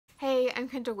Hi, I'm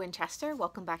Kendra Winchester.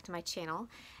 Welcome back to my channel.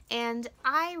 And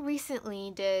I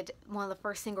recently did one of the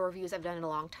first single reviews I've done in a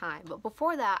long time. But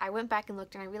before that, I went back and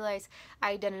looked and I realized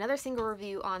I had done another single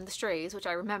review on The Strays, which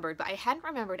I remembered, but I hadn't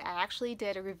remembered I actually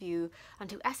did a review on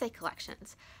 2 essay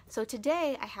collections. So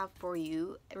today I have for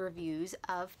you reviews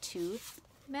of 2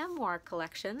 memoir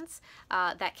collections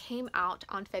that came out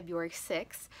on February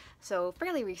 6th, so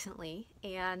fairly recently,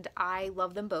 and I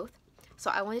love them both. So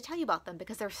I want to tell you about them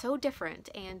because they're so different,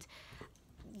 and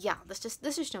yeah, let's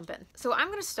just jump in. So I'm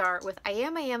going to start with I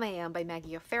Am by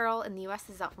Maggie O'Farrell. In the US,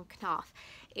 this is out from Knopf,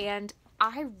 and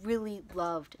I really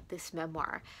loved this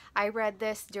memoir. I read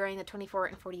this during the 24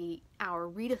 and 48 hour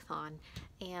readathon,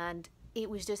 and it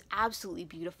was just absolutely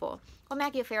beautiful. What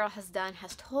Maggie O'Farrell has done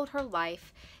has told her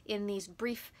life in these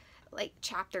brief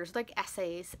chapters, like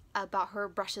essays, about her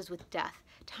brushes with death,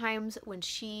 times when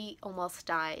she almost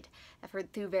died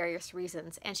through various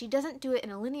reasons. And she doesn't do it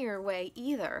in a linear way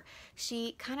either.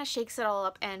 She kind of shakes it all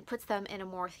up and puts them in a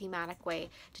more thematic way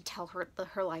to tell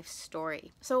her life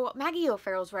story. So Maggie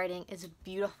O'Farrell's writing is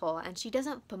beautiful, and she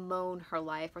doesn't bemoan her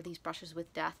life or these brushes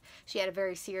with death. She had a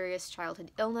very serious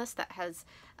childhood illness that has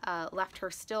left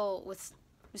her still with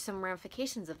some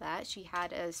ramifications of that. She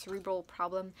had a cerebral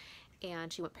problem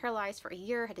and she went paralyzed for a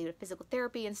year, had to go to physical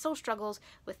therapy, and still struggles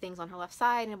with things on her left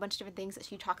side and a bunch of different things that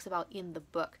she talks about in the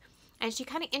book. And she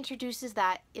kind of introduces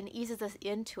that and eases us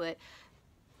into it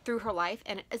through her life,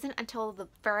 and it isn't until the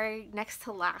very next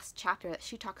to last chapter that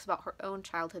she talks about her own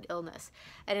childhood illness.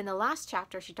 And in the last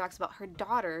chapter, she talks about her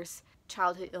daughter's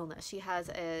childhood illness.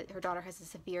 Her daughter has a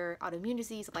severe autoimmune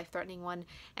disease, a life-threatening one,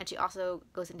 and she also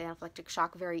goes into anaphylactic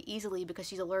shock very easily because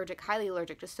she's highly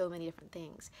allergic to so many different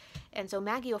things. And so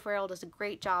Maggie O'Farrell does a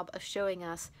great job of showing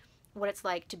us what it's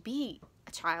like to be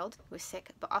a child who is sick,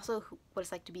 but also what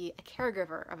it's like to be a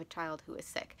caregiver of a child who is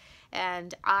sick.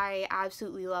 And I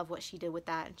absolutely love what she did with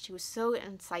that. And she was so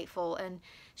insightful, and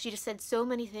she just said so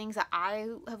many things that I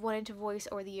have wanted to voice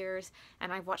over the years.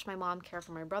 And I've watched my mom care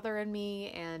for my brother and me,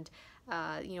 and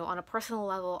on a personal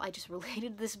level, I just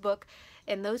related to this book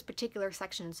in those particular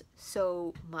sections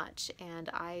so much. And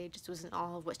I just was in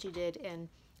awe of what she did and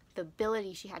the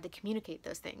ability she had to communicate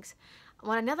those things.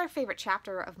 Another favorite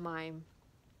chapter of mine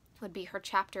would be her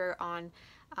chapter on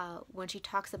when she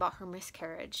talks about her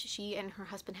miscarriage. She and her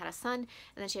husband had a son, and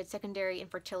then she had secondary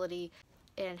infertility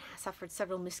and suffered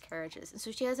several miscarriages. And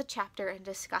so she has a chapter and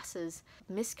discusses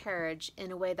miscarriage in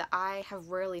a way that I have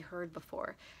rarely heard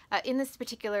before. In this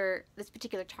particular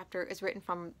chapter is written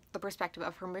from the perspective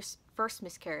of her first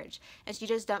miscarriage, and she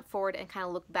does jump forward and kind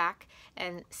of look back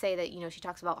and say that she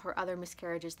talks about her other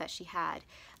miscarriages that she had.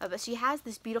 But she has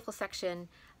this beautiful section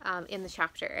in the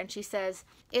chapter, and she says,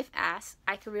 "If asked,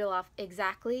 I could reel off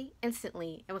exactly,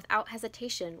 instantly, and without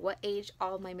hesitation what age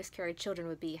all my miscarried children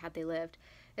would be had they lived.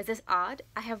 Is this odd?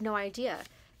 I have no idea.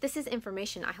 This is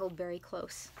information I hold very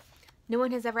close. No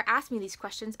one has ever asked me these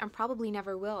questions and probably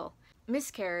never will.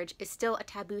 Miscarriage is still a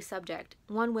taboo subject,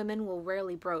 one women will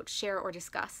rarely broach, share, or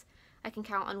discuss. I can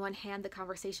count on one hand the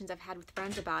conversations I've had with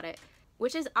friends about it,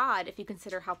 which is odd if you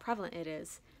consider how prevalent it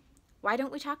is. Why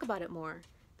don't we talk about it more?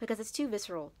 Because it's too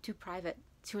visceral, too private,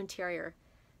 too interior.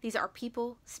 These are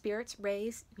people, spirits,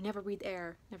 rays, who never breathe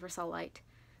air, never saw light.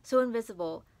 So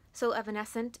invisible, so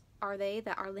evanescent are they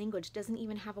that our language doesn't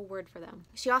even have a word for them."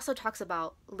 She also talks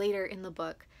about, later in the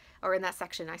book, or in that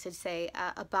section I should say,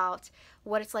 about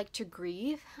what it's like to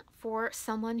grieve for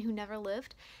someone who never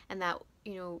lived, and that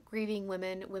grieving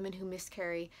women who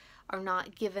miscarry, are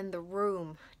not given the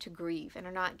room to grieve and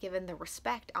are not given the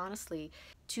respect, honestly,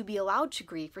 to be allowed to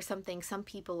grieve for something some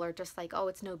people are just like, oh,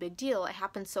 it's no big deal, it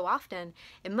happens so often,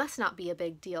 it must not be a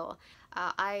big deal.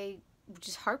 I was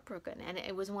just heartbroken, and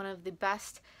it was one of the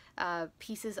best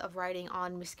pieces of writing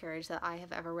on miscarriage that I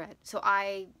have ever read. So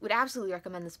I would absolutely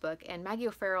recommend this book, and Maggie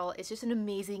O'Farrell is just an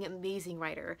amazing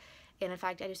writer, and in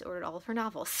fact I just ordered all of her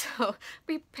novels, so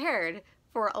be prepared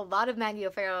for a lot of Maggie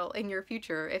O'Farrell in your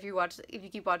future if you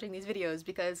keep watching these videos,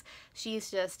 because she's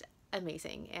just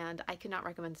amazing, and I could not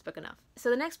recommend this book enough. So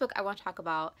the next book I want to talk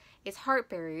about is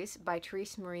Heartberries by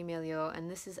Terese Marie Mailhot,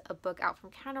 and this is a book out from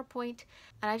Counterpoint,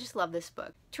 and I just love this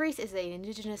book. Terese is an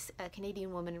Indigenous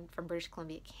Canadian woman from British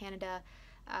Columbia, Canada,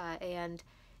 and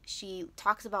she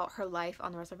talks about her life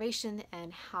on the reservation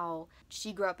and how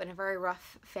she grew up in a very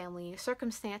rough family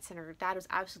circumstance, and her dad was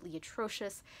absolutely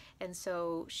atrocious, and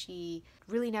so she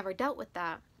really never dealt with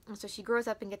that. And so she grows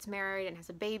up and gets married and has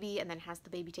a baby, and then has the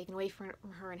baby taken away from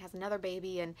her and has another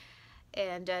baby, and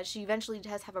she eventually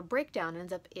does have a breakdown and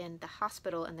ends up in the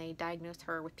hospital, and they diagnose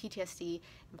her with PTSD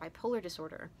and bipolar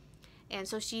disorder. And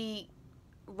so she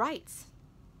writes,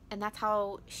 and that's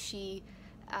how she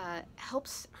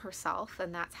helps herself,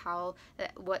 and that's how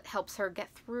what helps her get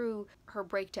through her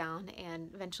breakdown and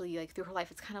eventually like through her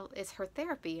life. It's her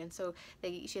therapy, and so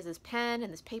she has this pen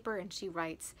and this paper and she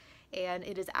writes, and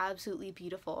it is absolutely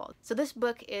beautiful. So this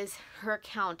book is her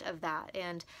account of that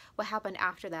and what happened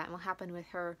after that and what happened with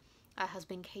her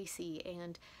husband Casey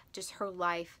and just her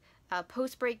life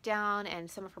post breakdown and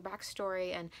some of her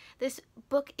backstory. And this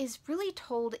book is really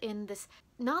told in this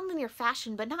non-linear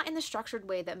fashion, but not in the structured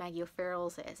way that Maggie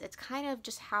O'Farrell's is. It's kind of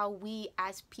just how we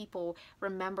as people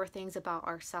remember things about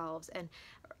ourselves and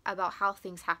about how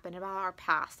things happen, about our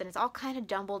past, and it's all kind of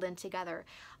jumbled in together.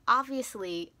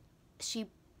 Obviously, she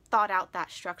thought out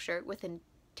that structure with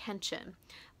intention,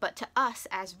 but to us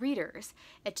as readers,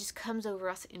 it just comes over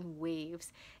us in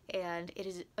waves, and it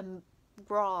is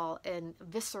raw and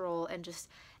visceral and just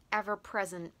ever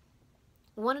present.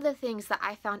 One of the things that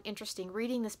I found interesting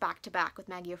reading this back to back with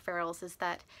Maggie O'Farrell's is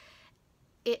that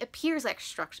it appears like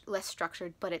less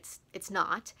structured, but it's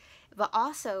not. But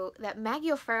also that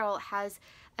Maggie O'Farrell has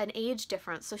an age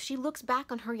difference, so she looks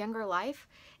back on her younger life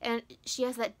and she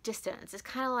has that distance. It's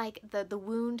kind of like the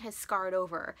wound has scarred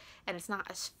over and it's not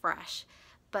as fresh.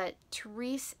 But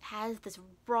Terese has this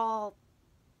raw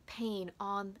pain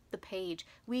on the page.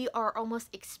 We are almost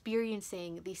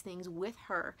experiencing these things with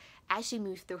her as she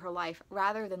moves through her life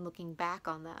rather than looking back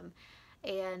on them.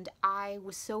 And I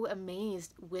was so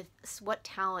amazed with what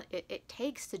talent it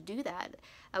takes to do that.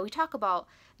 We talk about,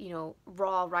 you know,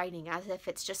 raw writing as if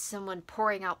it's just someone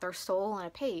pouring out their soul on a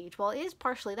page. Well, it is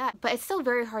partially that, but it's still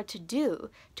very hard to do,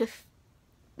 to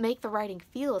make the writing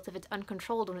feel as if it's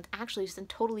uncontrolled when it's actually just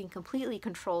totally and completely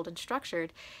controlled and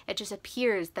structured. It just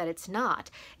appears that it's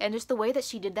not. And just the way that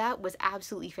she did that was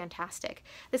absolutely fantastic.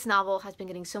 This novel has been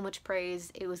getting so much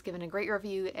praise. It was given a great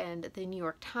review in the New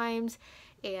York Times,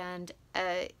 and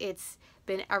it's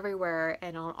been everywhere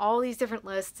and on all these different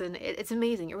lists, and it's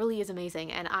amazing. It really is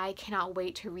amazing, and I cannot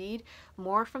wait to read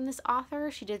more from this author.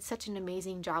 She did such an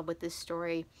amazing job with this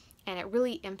story, and it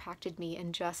really impacted me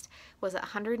in just, was it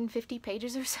 150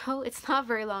 pages or so? It's not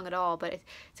very long at all, but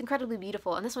it's incredibly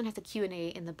beautiful. And this one has a Q&A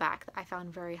in the back that I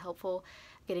found very helpful,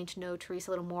 getting to know Terese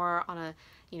a little more on a,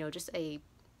 you know, just a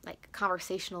like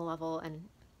conversational level, and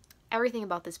everything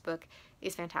about this book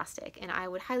is fantastic, and I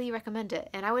would highly recommend it.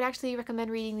 And I would actually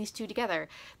recommend reading these two together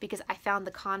because I found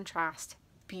the contrast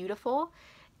beautiful,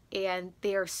 and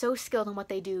they are so skilled in what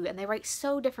they do, and they write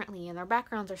so differently, and their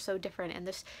backgrounds are so different, and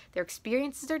their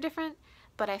experiences are different,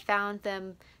 but I found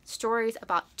them stories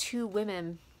about two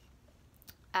women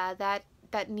that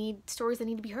need stories that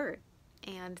need to be heard,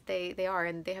 and they are,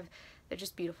 and they're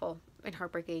just beautiful and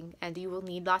heartbreaking, and you will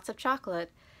need lots of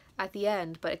chocolate at the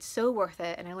end, but it's so worth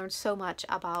it. And I learned so much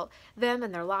about them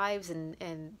and their lives and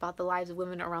about the lives of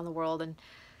women around the world, and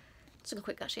just gonna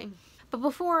quit gushing. But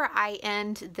before I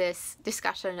end this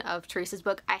discussion of Terese's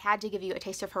book, I had to give you a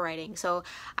taste of her writing. So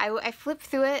I flipped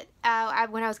through it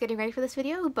when I was getting ready for this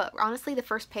video, but honestly the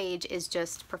first page is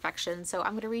just perfection. So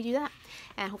I'm going to read you that,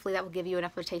 and hopefully that will give you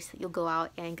enough of a taste that you'll go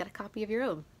out and get a copy of your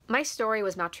own. My story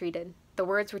was maltreated. The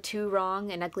words were too wrong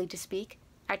and ugly to speak.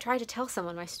 I tried to tell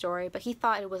someone my story, but he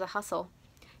thought it was a hustle.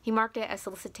 He marked it as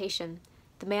solicitation.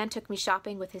 The man took me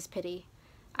shopping with his pity.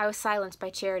 I was silenced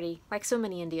by charity, like so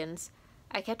many Indians.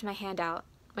 I kept my hand out.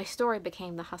 My story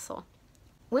became the hustle.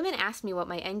 Women asked me what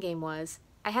my endgame was.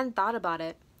 I hadn't thought about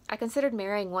it. I considered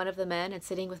marrying one of the men and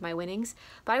sitting with my winnings,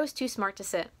 but I was too smart to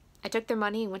sit. I took their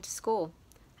money and went to school.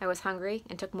 I was hungry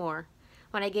and took more.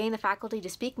 When I gained the faculty to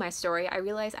speak my story, I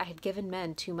realized I had given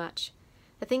men too much.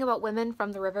 The thing about women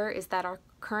from the river is that our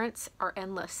currents are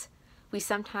endless. We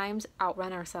sometimes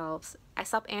outrun ourselves. I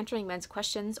stopped answering men's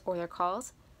questions or their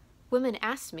calls. Women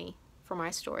asked me for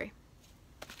my story.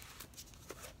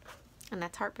 And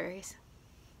that's Heartberries.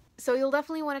 So you'll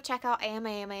definitely want to check out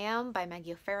AM by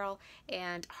Maggie O'Farrell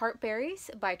and Heartberries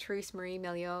by Terese Marie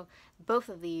Mailhot. Both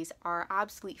of these are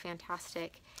absolutely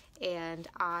fantastic, and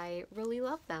I really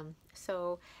love them.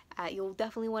 So you'll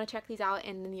definitely want to check these out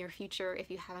in the near future if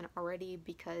you haven't already,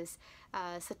 because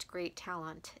such great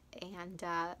talent. And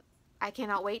I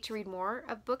cannot wait to read more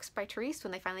of books by Terese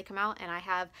when they finally come out, and I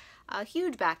have a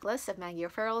huge backlist of Maggie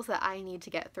O'Farrell's that I need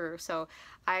to get through, so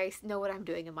I know what I'm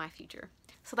doing in my future.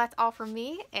 So that's all from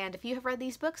me, and if you have read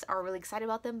these books, are really excited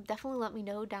about them, definitely let me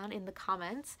know down in the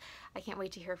comments. I can't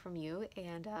wait to hear from you,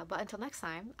 and but until next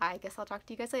time, I guess I'll talk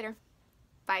to you guys later.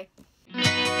 Bye.